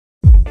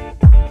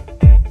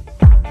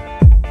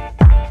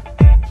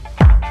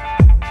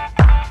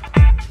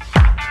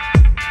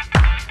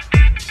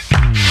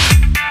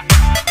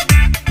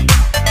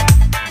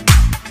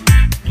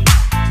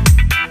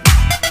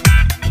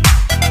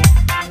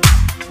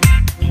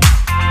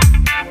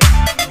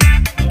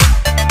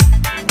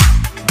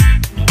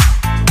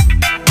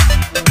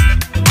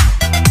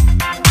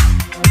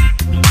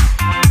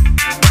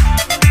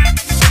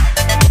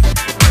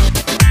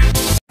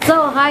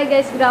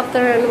guys, good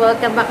afternoon.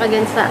 Welcome back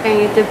again sa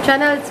aking YouTube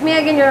channel. It's me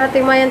again, your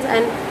Ate Mayanns,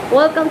 and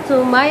welcome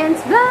to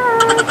Mayanns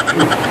Vlog!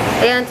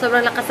 Ayan,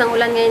 sobrang lakas ng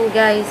ulan ngayon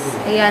guys.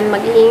 Ayan,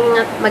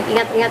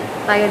 mag-ingat-ingat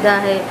tayo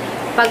dahil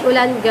pag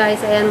ulan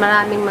guys, ayan,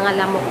 maraming mga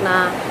lamok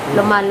na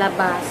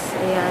lumalabas.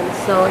 Ayan,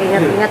 so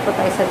ingat-ingat po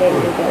tayo sa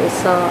dengue guys.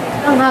 So,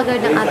 ang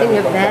hagard ng ating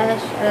new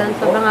besh. Ayan,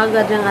 sobrang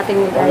hagard ng ating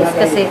new guys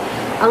kasi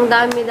ang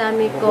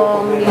dami-dami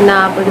kong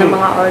hinahabol ng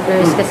mga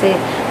orders kasi,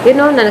 you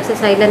know, na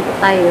nagsasilent po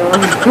tayo.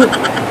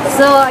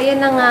 So,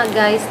 ayan na nga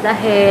guys,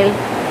 dahil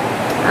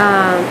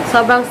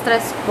sobrang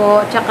stress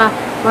po, tsaka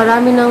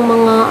marami ng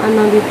mga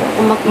ano dito.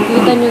 Kung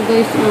makikita nyo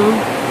guys,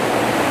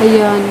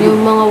 ayan,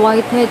 yung mga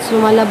whiteheads,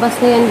 lumalabas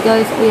na yan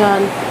guys,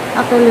 ayan.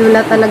 Actually,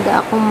 wala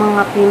talaga akong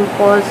mga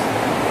pimples,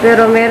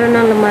 pero meron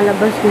nang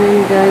lumalabas na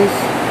yan guys.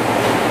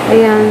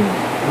 Ayan.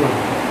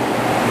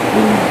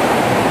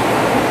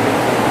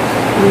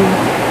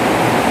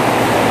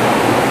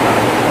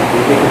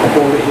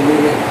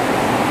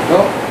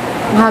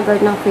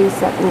 Haggard ng face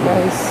natin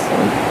guys.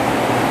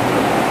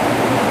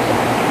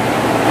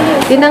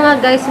 Yun na nga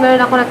guys,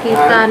 meron ako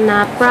nakita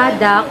na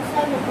product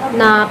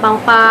na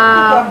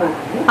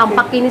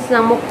pampakinis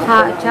ng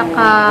mukha,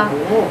 tsaka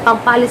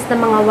pampalis ng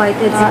mga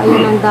whiteheads.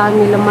 Ayun, ang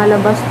dami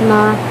lumalabas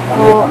na.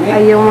 O,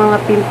 ay yung mga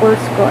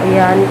pimples ko.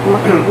 Ayan, kung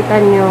makikita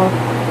nyo.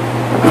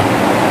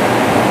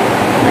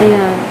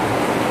 Ayan.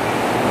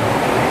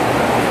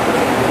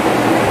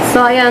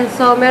 So, ayan.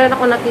 So, meron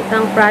ako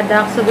nakitang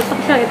product. So, gusto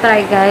ko siyang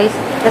i-try, guys.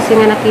 Kasi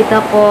nga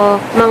nakita ko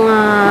mga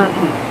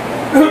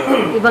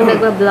ibang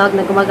nagbablog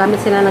na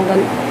gumagamit sila ng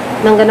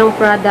ganong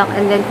product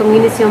and then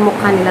kuminis yung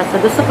mukha nila. So,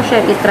 gusto ko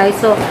siyang i-try.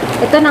 So,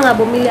 ito na nga.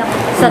 Bumili ako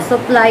sa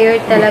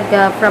supplier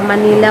talaga from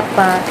Manila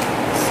pa.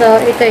 So,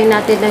 ito yung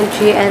natin ng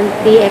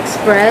GNT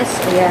Express.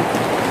 Ayan.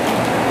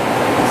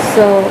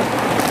 So,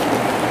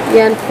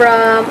 yan.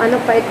 From, ano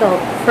pa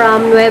ito?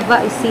 From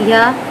Nueva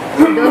Ecija.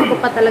 Doon ko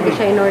pa talaga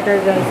siya in-order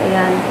guys.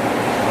 Ayan.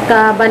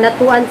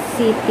 Cabanatuan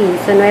City.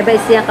 So, Nueva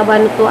Ecija,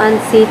 Cabanatuan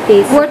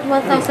City. Worth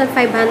 1,500.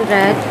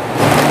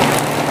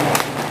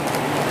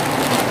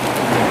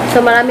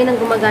 So, marami nang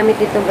gumagamit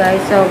dito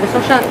guys. So,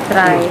 gusto ko siyang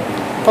i-try.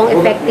 Kung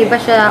effective ba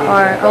siya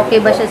or okay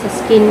ba siya sa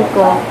skin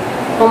ko.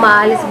 Kung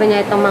maalis ba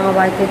niya itong mga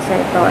whiteheads na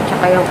ito. At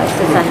saka yung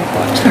kasasan ko.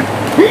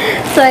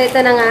 So, ito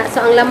na nga.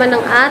 So, ang laman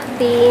ng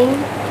ating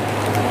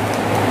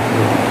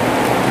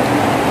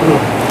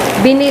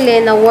binili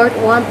na worth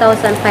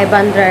 1,500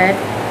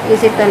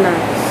 is ito na.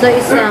 So,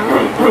 isang.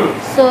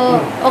 So,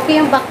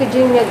 okay yung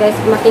packaging niya guys.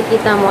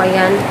 Makikita mo,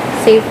 ayan.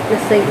 Safe na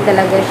safe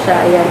talaga siya.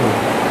 Ayan.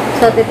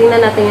 So,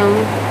 titingnan natin yung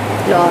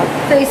loob.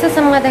 So, isa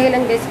sa mga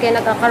dahilan guys kaya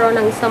nagkakaroon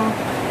ng isang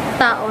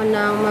tao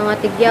ng mga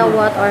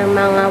tigyawat or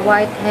mga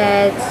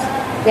whiteheads,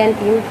 yan,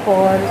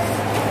 pimples,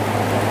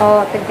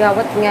 o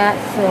tigyawat nga.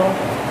 So,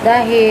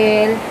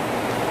 dahil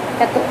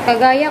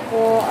kagaya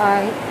ko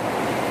ay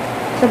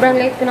sobrang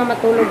late ko na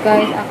matulog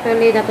guys.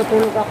 Actually,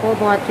 natutulog ako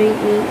mga 3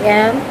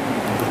 AM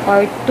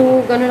or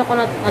 2. Ganun ako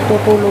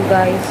natutulog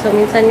guys. So,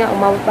 minsan nga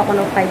umabot pa ako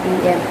ng 5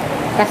 AM.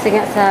 Kasi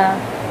nga sa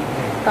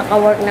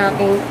kaka-work na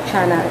aking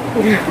channel.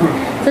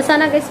 So,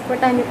 sana guys,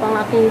 supportahan niyo po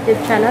ang aking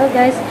YouTube channel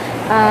guys.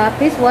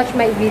 Please watch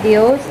my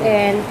videos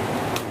and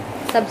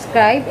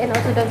subscribe. And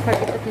also don't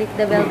forget to click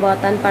the bell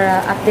button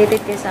para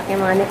updated kayo sa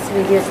aking mga next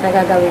videos na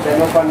gagawin.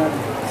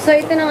 So,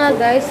 ito na nga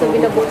guys. So,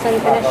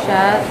 binubuksan ko na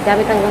siya.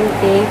 Gamit ang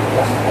gunting.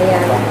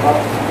 Ayan.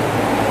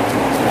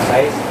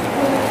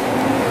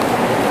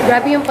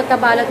 Grabe yung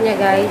pagkabalot niya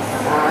guys.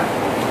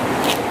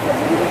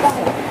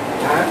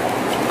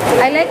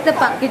 I like the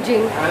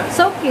packaging.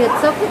 So cute.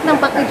 So cute ng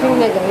packaging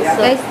niya guys.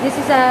 So, guys, this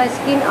is a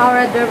Skin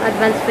Aura Derm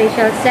Advanced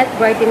Facial Set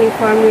Brightening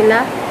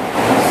Formula.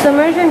 So,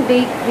 meron siyang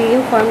day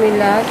cream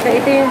formula. So,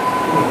 ito yung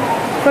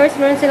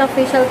first, meron silang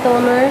facial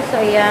toner.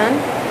 So, ayan.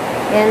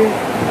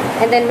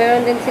 And then,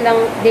 meron din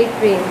silang day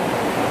cream.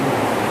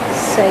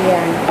 So,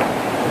 ayan.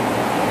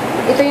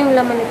 Ito yung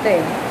laman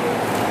nito eh.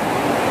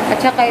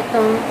 At saka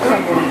itong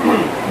sabon.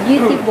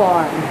 Beauty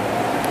bar.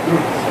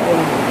 So,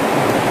 ayan.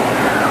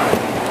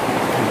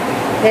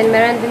 Then,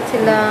 meron din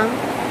silang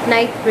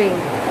night cream.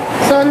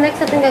 So, next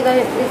natin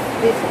gagawin is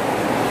this.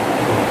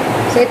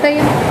 So, ito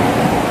yung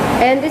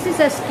and this is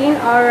a Skin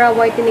Aura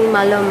Whitening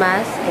Mallow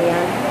Mask.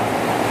 Ayan.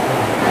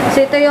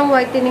 So, ito yung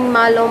Whitening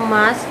Mallow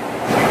Mask.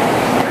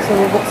 So,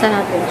 bubuksan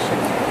natin siya.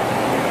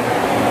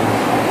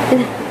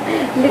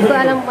 Hindi ko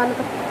alam paano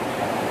ito.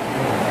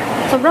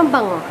 Sobrang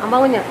bango. Ang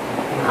bango niya.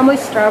 Amoy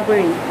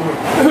strawberry.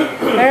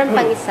 Meron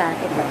pang isa.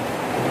 Ito.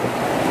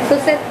 So,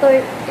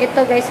 ito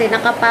guys,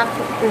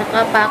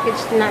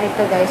 naka-package na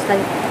ito guys.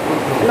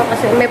 Ano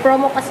kasi, may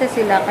promo kasi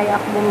sila, kaya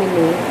ako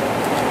bumili.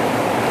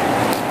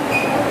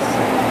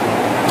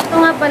 Ito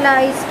nga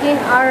pala ay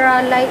Skin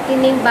Aura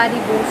Lightening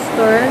Body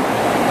Booster.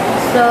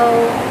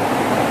 So,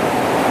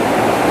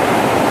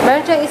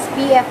 meron siyang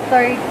SPF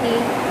 30,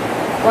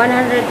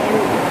 100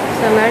 ml.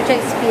 So, meron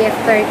siyang SPF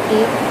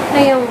 30 na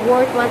yung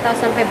worth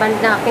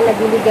 1,500 na aking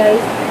nabili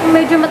guys.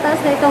 Medyo mataas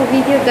na itong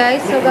video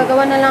guys. So,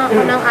 gagawa na lang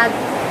ako ng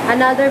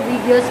another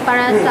videos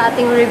para sa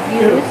ating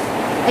reviews.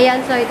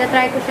 Ayan, so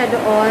itatry ko siya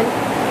doon.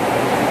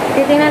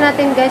 titingnan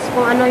natin guys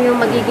kung ano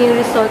yung magiging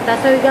resulta.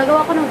 So,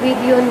 gagawa ko ng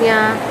video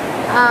niya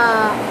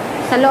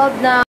sa loob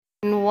na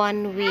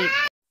 1 week.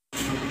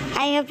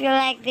 I hope you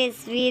like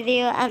this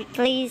video and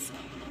please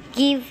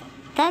give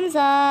thumbs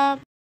up.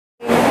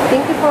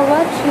 Thank you for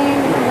watching.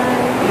 Bye.